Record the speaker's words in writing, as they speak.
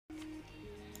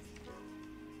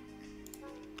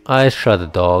I just try the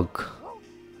dog.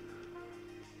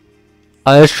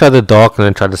 I just try the dog and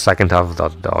then try the second half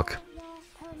without the dog.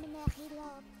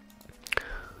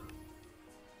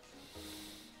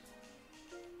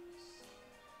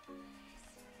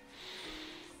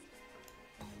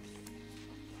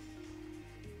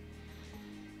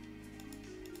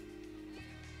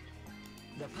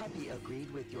 The puppy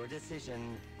agreed with your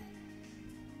decision.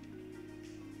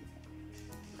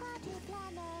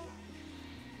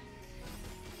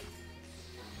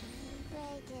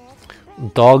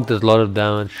 Dog does a lot of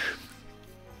damage.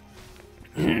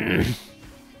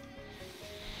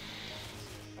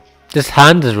 This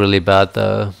hand is really bad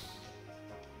though.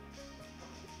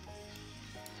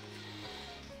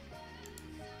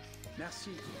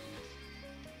 Merci.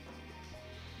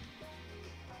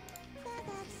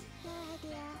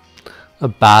 A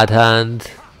bad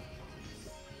hand.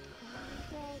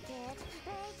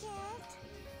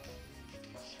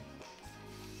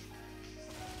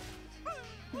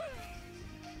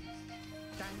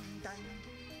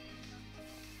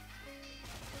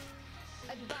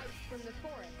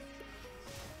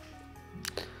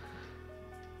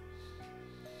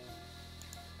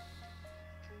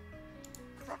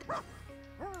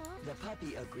 The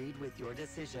puppy agreed with your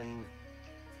decision.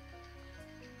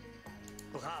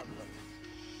 Bravo.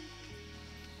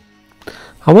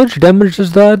 How much damage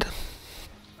is that?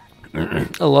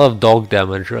 A lot of dog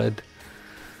damage, right?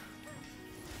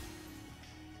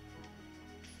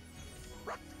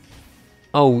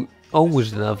 Oh,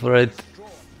 almost enough, right?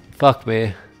 Fuck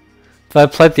me. If I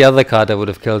played the other card, I would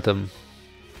have killed him.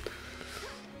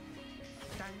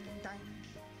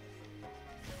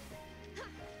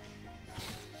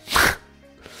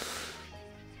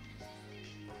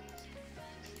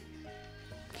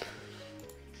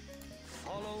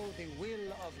 Follow the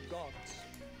will of God.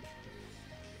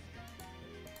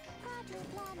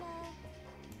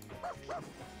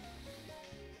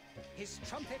 His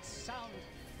trumpets sound.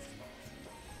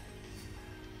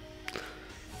 The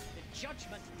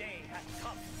judgment day hath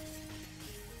come.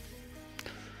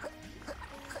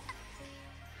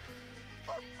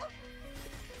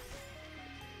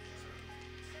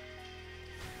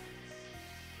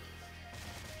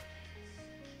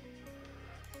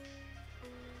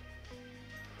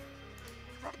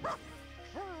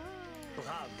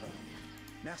 Bravo.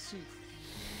 Merci.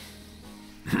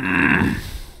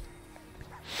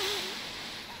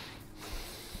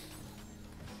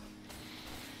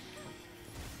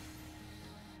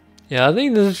 Yeah, I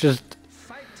think this is just...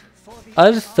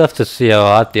 I just have to see how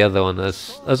hard the other one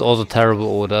is. That's also terrible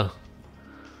order.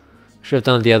 Should have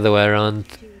done it the other way around.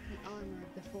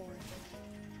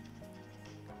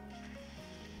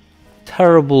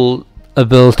 Terrible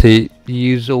ability to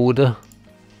use order.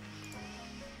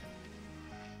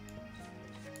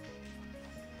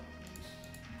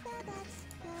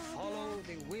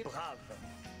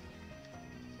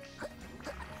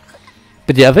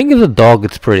 But yeah, I think as a dog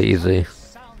it's pretty easy.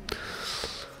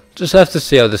 Just have to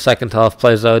see how the second half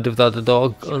plays out without the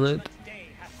dog on it.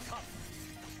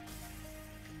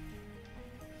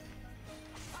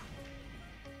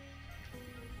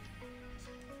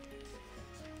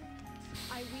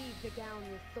 I weave the gown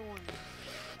with thorns.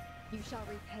 You shall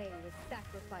repay with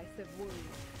sacrifice of wounds.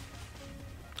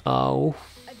 Ow.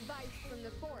 Advice from the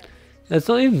forest. It's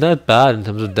not even that bad in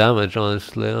terms of damage,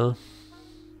 honestly. Huh?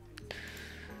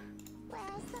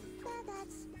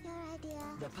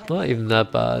 Not even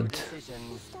that bad.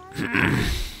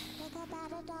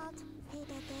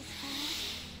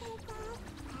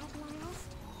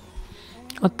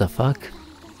 What the fuck?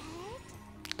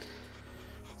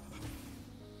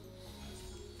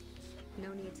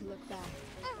 No need to look back.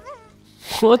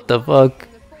 What the fuck?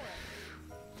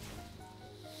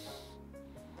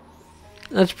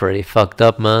 That's pretty fucked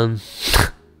up, man.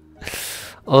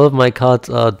 All of my cards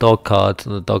are dog cards,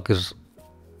 and the dog is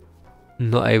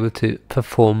not able to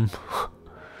perform.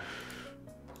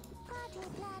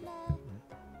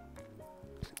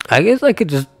 I guess I could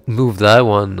just move that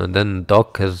one, and then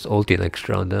dog has ulti next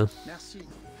round, huh?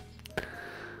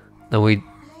 Then we...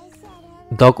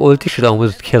 Dog ulti should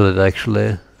almost kill it,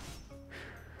 actually.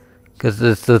 Because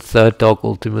it's the third dog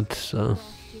ultimate, so...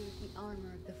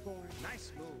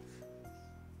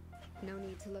 No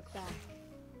need to look back.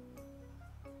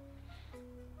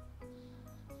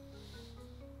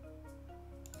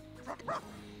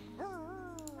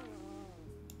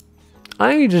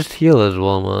 I can just heal as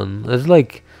well, man. There's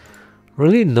like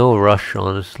really no rush,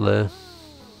 honestly.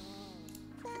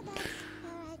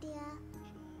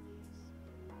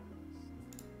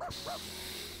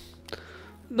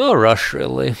 No rush,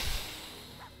 really.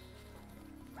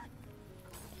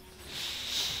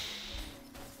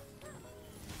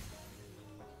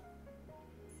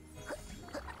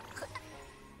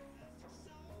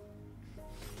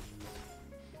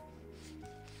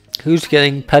 Who's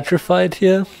getting petrified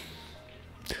here?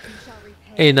 You shall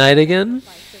repay A knight again?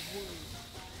 sacrifice of wounds.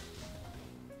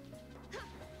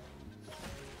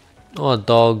 Oh, a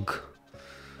dog.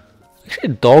 Actually,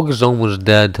 a dog is almost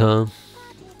dead, huh?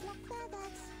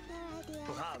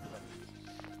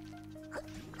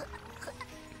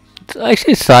 It's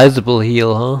actually a sizable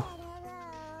heal, huh?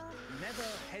 Never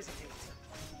hesitate.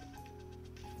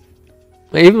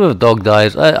 Even if a dog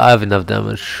dies, I have enough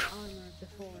damage. Armor of the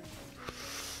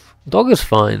forest. Dog is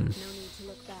fine. No need to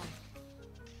look back.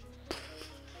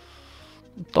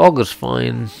 Dog is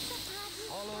fine.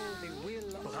 Follow the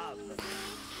will of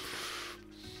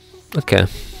Okay.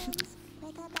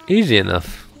 Easy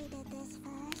enough.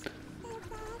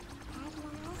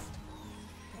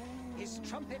 his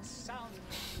trumpets sound.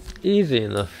 Easy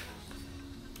enough.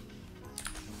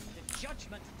 The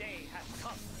judgment day hath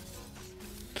come.